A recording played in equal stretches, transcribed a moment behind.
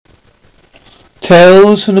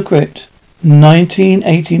Tales from the Crypt,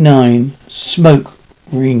 1989. Smoke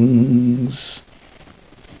Rings.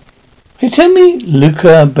 Hey, tell me,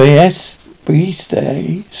 Luca Baeste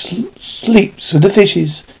sleeps with the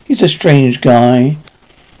fishes. He's a strange guy.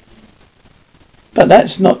 But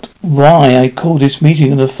that's not why I called this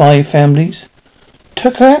meeting of the five families.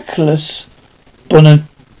 Terraculus,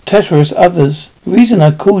 Bonateterus, others. The reason I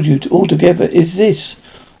called you all together is this.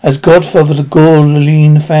 As godfather of the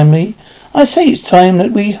Gorlin family, I say it's time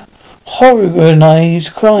that we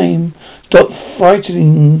horrorize crime. Stop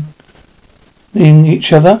frightening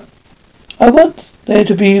each other. I want there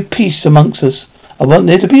to be peace amongst us. I want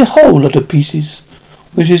there to be a whole lot of pieces.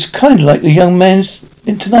 Which is kind of like the young man's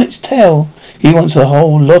in tonight's tale. He wants a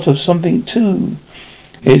whole lot of something too.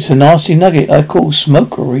 It's a nasty nugget I call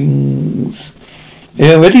smoke rings.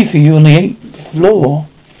 They're ready for you on the 8th floor.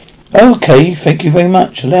 Okay, thank you very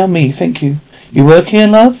much. Allow me, thank you. You work here,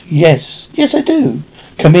 love? Yes. Yes, I do.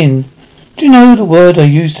 Come in. Do you know the word I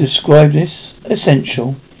use to describe this?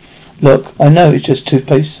 Essential. Look, I know it's just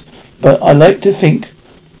toothpaste, but I like to think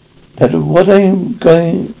that what I'm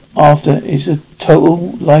going after is a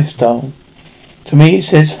total lifestyle. To me it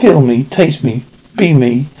says feel me, taste me, be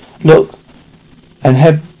me, look, and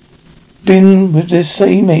have been with this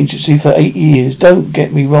same agency for 8 years. Don't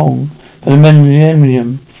get me wrong. For the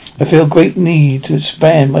millennium, I feel a great need to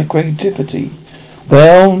expand my creativity.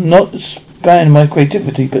 Well, not expand my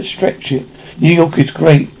creativity, but stretch it. New York is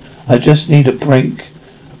great. I just need a break.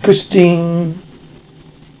 Pristine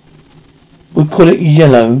would call it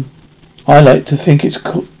yellow. I like to think it's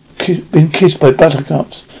been kissed by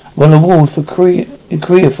buttercups. Won an award in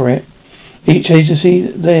Korea for it. Each agency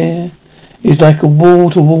there is like a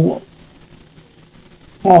wall-to-wall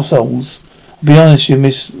arseholes. I'll be honest with you,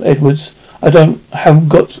 Miss Edwards, I haven't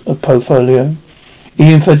got a portfolio.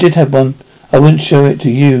 Even if I did have one, I wouldn't show it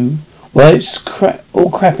to you. Well, it's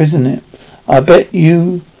all crap, isn't it? I bet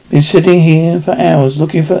you've been sitting here for hours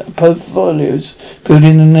looking for portfolios filled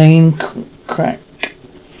in the name crack.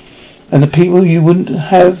 And the people you wouldn't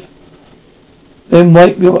have then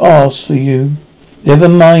wipe your arse for you. Never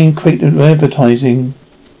mind creative advertising.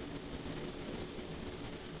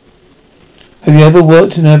 Have you ever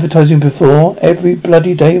worked in advertising before? Every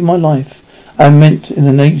bloody day of my life. I meant in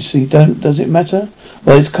an agency. Does it matter?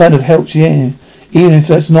 Well, it's kind of helps, yeah. Even if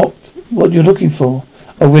that's not what you're looking for.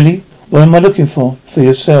 Oh, really? What am I looking for? For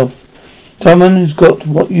yourself. Someone who's got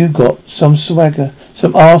what you got. Some swagger.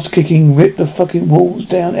 Some ass-kicking, rip the fucking walls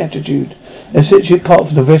down attitude. And sets you apart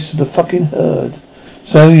from the rest of the fucking herd.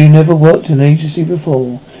 So you never worked in an agency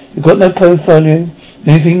before. You've got no portfolio.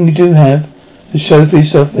 Anything you do have to show for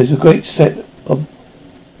yourself is a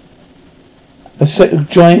set of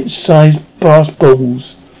giant-sized brass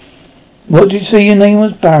balls. What did you say your name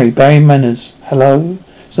was? Barry. Barry Manners. Hello.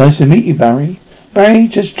 It's nice to meet you, Barry. Barry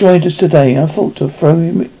just joined us today. I thought to throw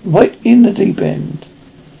him right in the deep end.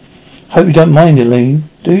 Hope you don't mind, Elaine.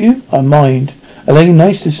 Do you? I mind. Elaine,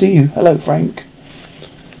 nice to see you. Hello, Frank.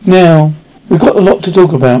 Now, we've got a lot to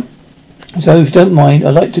talk about. So if you don't mind,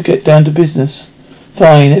 I'd like to get down to business.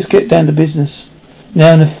 Fine, let's get down to business.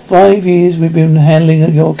 Now, in the 5 years we've been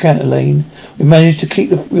handling your account, Elaine, we managed to keep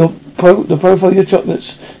the profile of your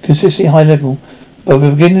chocolates consistently high level. But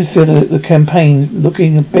we're beginning to feel the campaign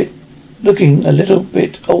looking a little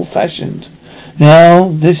bit old-fashioned. Now,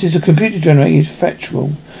 this is a computer-generated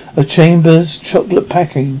factual of Chambers' chocolate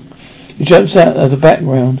packing. It jumps out of the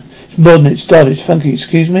background. It's modern, it's stylish, it's funky.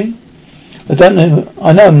 Excuse me? I don't know.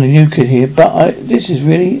 I know I'm the new kid here, but this is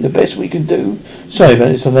really the best we can do. Sorry about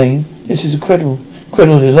this, Elaine. This is incredible.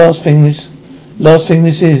 Incredible. The last thing this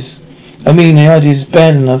is. I mean, the idea is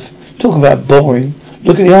bad enough. Talk about boring.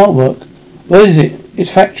 Look at the artwork. What is it?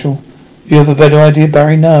 It's factual. You have a better idea,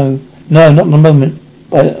 Barry? No, not in the moment.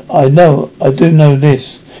 But I do know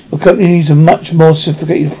this. Your company needs a much more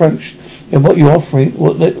sophisticated approach than what you're offering.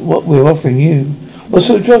 What we're offering you. What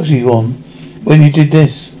sort of drugs are you on when you did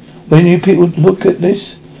this? When you people look at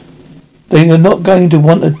this, they are not going to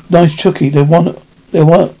want a nice chookie. They're going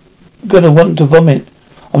to want to vomit.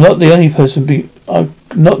 I'm not the only person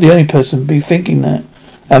be thinking that.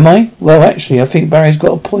 Am I? Well, actually, I think Barry's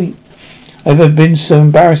got a point. I've never been so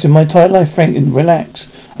embarrassed in my entire life. Frank, and relax.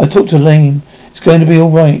 I talked to Lane. It's going to be all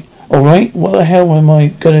right. All right? How the hell am I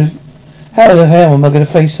going to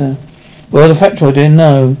face her? Well, the fact I didn't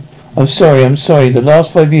know. I'm sorry. The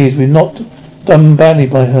last 5 years we've not done badly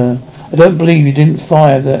by her. I don't believe you didn't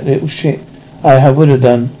fire that little shit. I would have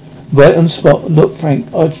done. Right on the spot. Look, Frank,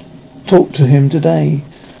 I talked to him today.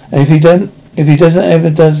 And if he doesn't ever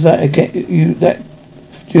does that again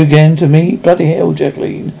to me, bloody hell,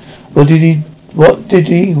 Jacqueline. What he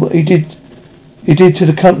did You did to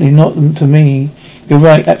the company, not to me. You're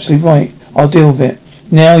right, absolutely right. I'll deal with it.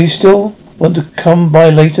 Now, you still want to come by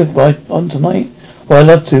later on tonight? Well, I'd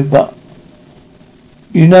love to, but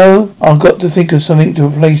you know, I've got to think of something to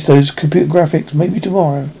replace those computer graphics, maybe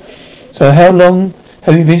tomorrow. So how long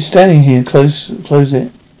have you been standing here? Close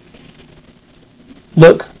it.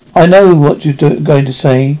 Look, I know what you're going to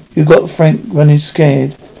say. You've got Frank running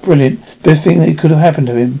scared. Brilliant. Best thing that could have happened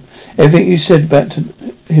to him. Everything you said about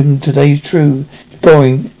him today is true. He's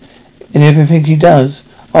boring in everything he does.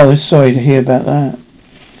 I was sorry to hear about that.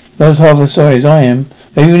 Not as half as sorry as I am.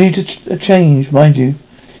 Maybe we need a change, mind you.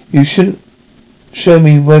 You shouldn't show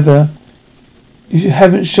me whether you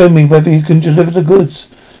haven't shown me whether you can deliver the goods.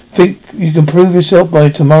 Think you can prove yourself by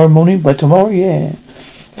tomorrow morning? By tomorrow, yeah.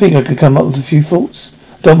 Think I could come up with a few thoughts.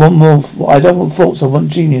 I don't want thoughts, I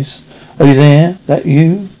want genius. Are you there? That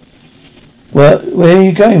you? Well, where are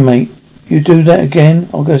you going, mate? You do that again,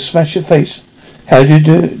 I'm going to smash your face. How did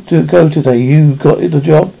you go today? You got the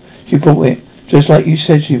job? She bought it, just like you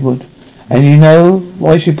said she would. And you know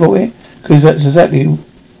why she bought it? Because that's exactly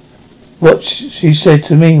what she said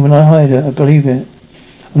to me when I hired her. I believe it.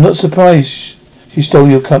 I'm not surprised she stole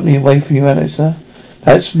your company away from you, Alistair.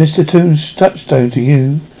 That's Mr. Toon's touchstone to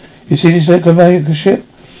you. You see this electromagnetic ship?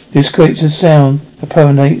 This creates a sound that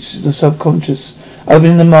permeates the subconscious,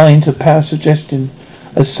 opening the mind to power suggestion.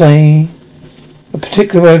 As say, a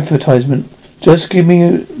particular advertisement. Just give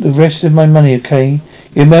me the rest of my money, okay?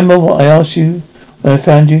 You remember what I asked you when I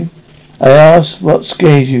found you? I asked what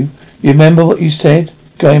scares you. You remember what you said?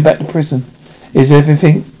 Going back to prison. Is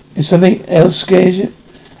something else scares you?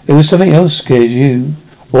 It was something else scares you.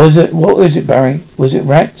 What was it, Barry? Was it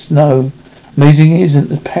rats? No. Amazing isn't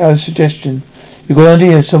the power of suggestion. You've got an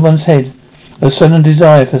idea of someone's head. A sudden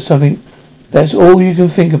desire for something. That's all you can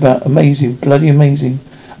think about. Amazing. Bloody amazing.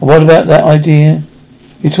 And what about that idea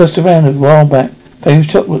you tossed around a while back?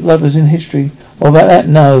 Famous chocolate lovers in history. What about that?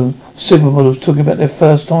 No. Supermodels talking about their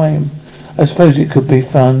first time. I suppose it could be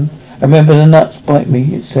fun. I remember the nuts bite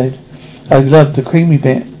me, it said. I loved the creamy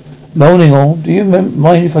bit. Moaning all. Do you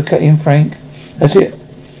mind if I cut in, Frank? That's it.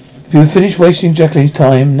 If you finish wasting Jacqueline's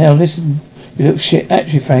time, now listen. You look shit.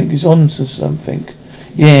 Actually, Frank is on to something.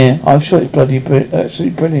 Yeah, I'm sure it's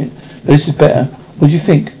absolutely brilliant. But this is better. What do you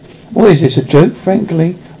think? What is this, a joke,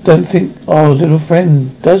 frankly? Don't think our little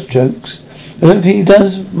friend does jokes. I don't think he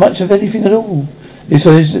does much of anything at all. This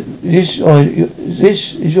is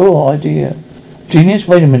your idea. Genius?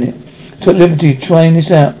 Wait a minute. Took liberty trying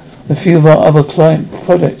this out. A few of our other client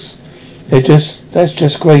products. That's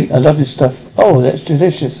just great. I love this stuff. Oh, that's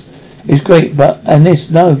delicious. It's great, and this,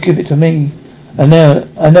 no, give it to me. And now,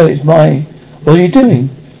 I know it's mine. What are you doing?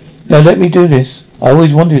 Now let me do this. I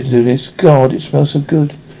always wanted to do this. God, it smells so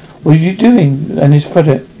good. What are you doing? And this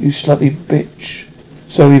product, you slutty bitch.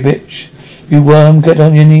 Sorry, bitch. You worm, get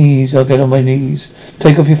on your knees. I'll get on my knees.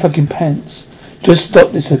 Take off your fucking pants. Just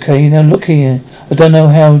stop this, okay? Now look here. I don't know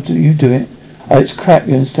how you do it. Oh, it's crap,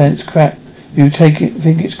 you understand? It's crap. You think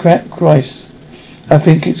it's crap? Christ. I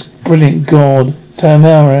think it's brilliant. God.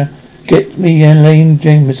 Tamara, get me Elaine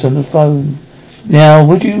James on the phone. Now,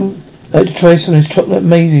 would you like to try some of this chocolate?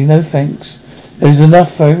 Amazing. No thanks. There's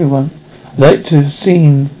enough for everyone. I'd like to have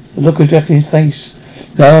seen the look of Jackie's face.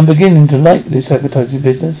 Now I'm beginning to like this advertising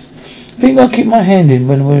business. Think I'll keep my hand in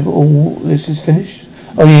when all this is finished?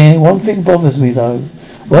 Oh yeah, one thing bothers me though.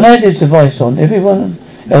 When I had this device on, everyone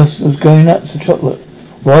else was going nuts for chocolate.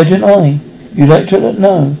 Why didn't I? You like chocolate?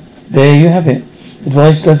 No. There you have it. The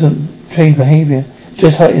device doesn't change behaviour. It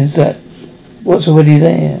just heightens that what's already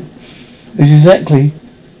there. It's exactly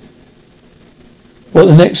what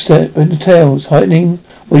the next step entails. Heightening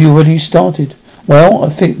what you already started. Well, I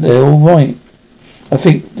think they're all right. I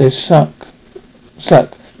think they suck. They're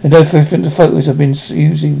no different to the photos I've been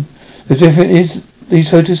using. The difference is these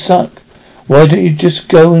photos suck. Why don't you just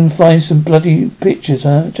go and find some bloody pictures,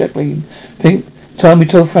 huh, Jacqueline? Time we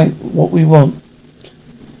told Frank what we want.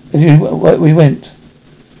 We went.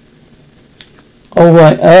 All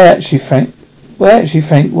right. Actually, Frank,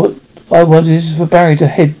 what I want is for Barry to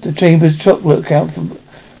head the Chamber's chocolate account from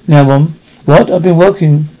now on. What? I've been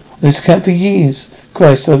working on this account for years.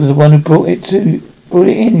 Christ, I was the one who brought it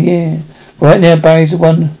in, yeah. Right now, Barry's the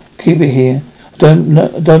one. Keep it here.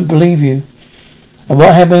 I don't believe you. And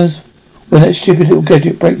what happens when that stupid little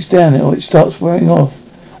gadget breaks down or it starts wearing off?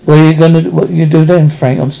 What you do then,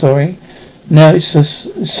 Frank? I'm sorry. Now it's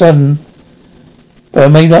sudden. But I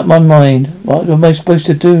made up my mind. What am I supposed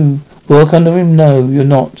to do? Work under him? No, you're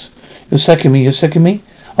not. You're sacking me.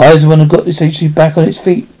 I was the one who got this agency back on its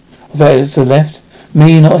feet. I thought it's the left.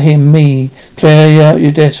 Me, not him, me. Clear out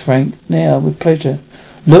your desk, Frank. Now, with pleasure.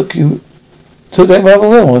 Look, you took that rather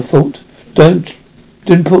well, I thought.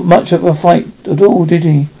 Didn't put much of a fight at all, did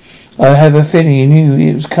he? I have a feeling he knew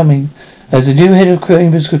it was coming. As the new head of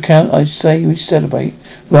Chambers account, I say we celebrate.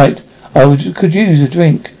 Right, could use a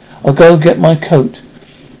drink. I'll go get my coat.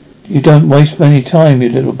 You don't waste any time, you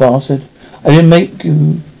little bastard. I didn't make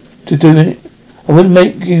you to do it. I wouldn't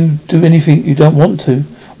make you do anything you don't want to.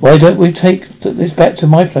 Why don't we take this back to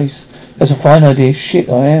my place? That's a fine idea. Shit,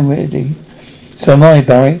 I am ready. So am I,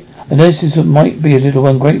 Barry. I know this might be a little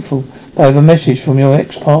ungrateful, but I have a message from your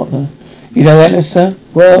ex-partner. You know Alistair?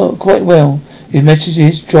 Well, quite well. His message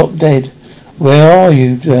is drop dead. Where are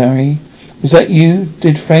you, Barry? Was that you?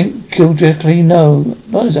 Did Frank kill Jackie? No,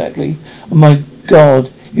 not exactly. Oh my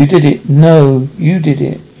God, you did it. No, you did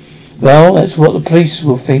it. Well, that's what the police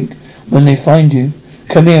will think when they find you.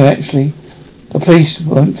 Come here, actually. The police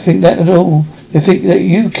won't think that at all. They think that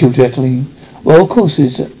you killed Jacqueline. Well, of course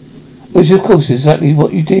which of course is exactly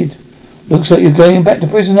what you did. Looks like you're going back to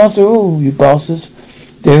prison after all, you bastards.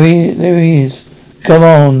 There he is. Come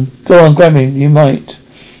on, go on, grab him. You might.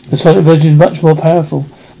 The solid version is much more powerful.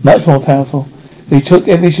 Much more powerful. He took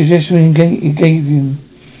every suggestion he gave you.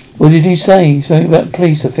 What did he say? Something about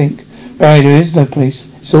police, I think. Barry, there is no police.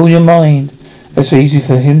 It's all in your mind. That's easy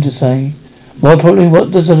for him to say. More probably,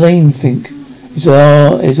 what does Elaine think? Is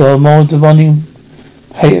our more demanding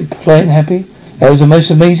playing happy? That was the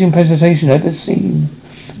most amazing presentation I've ever seen.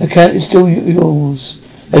 The cat is still yours.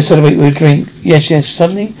 Let's celebrate with a drink. Yes.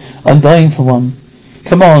 Suddenly, I'm dying for one.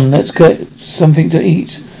 Come on, let's get something to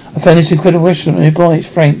eat. I found this incredible restaurant nearby.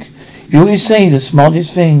 It's Frank. You always say the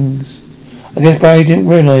smartest things. I guess Barry didn't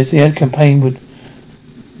realise the ad campaign would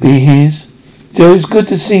be his. Still, it's good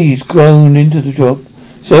to see he's grown into the job.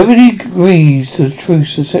 So everybody agrees to the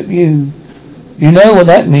truce except you. You know what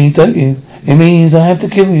that means, don't you? It means I have to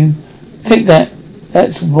kill you. Take that.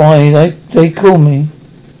 That's why they call me.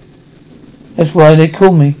 That's why they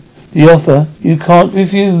call me. The offer you can't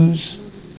refuse.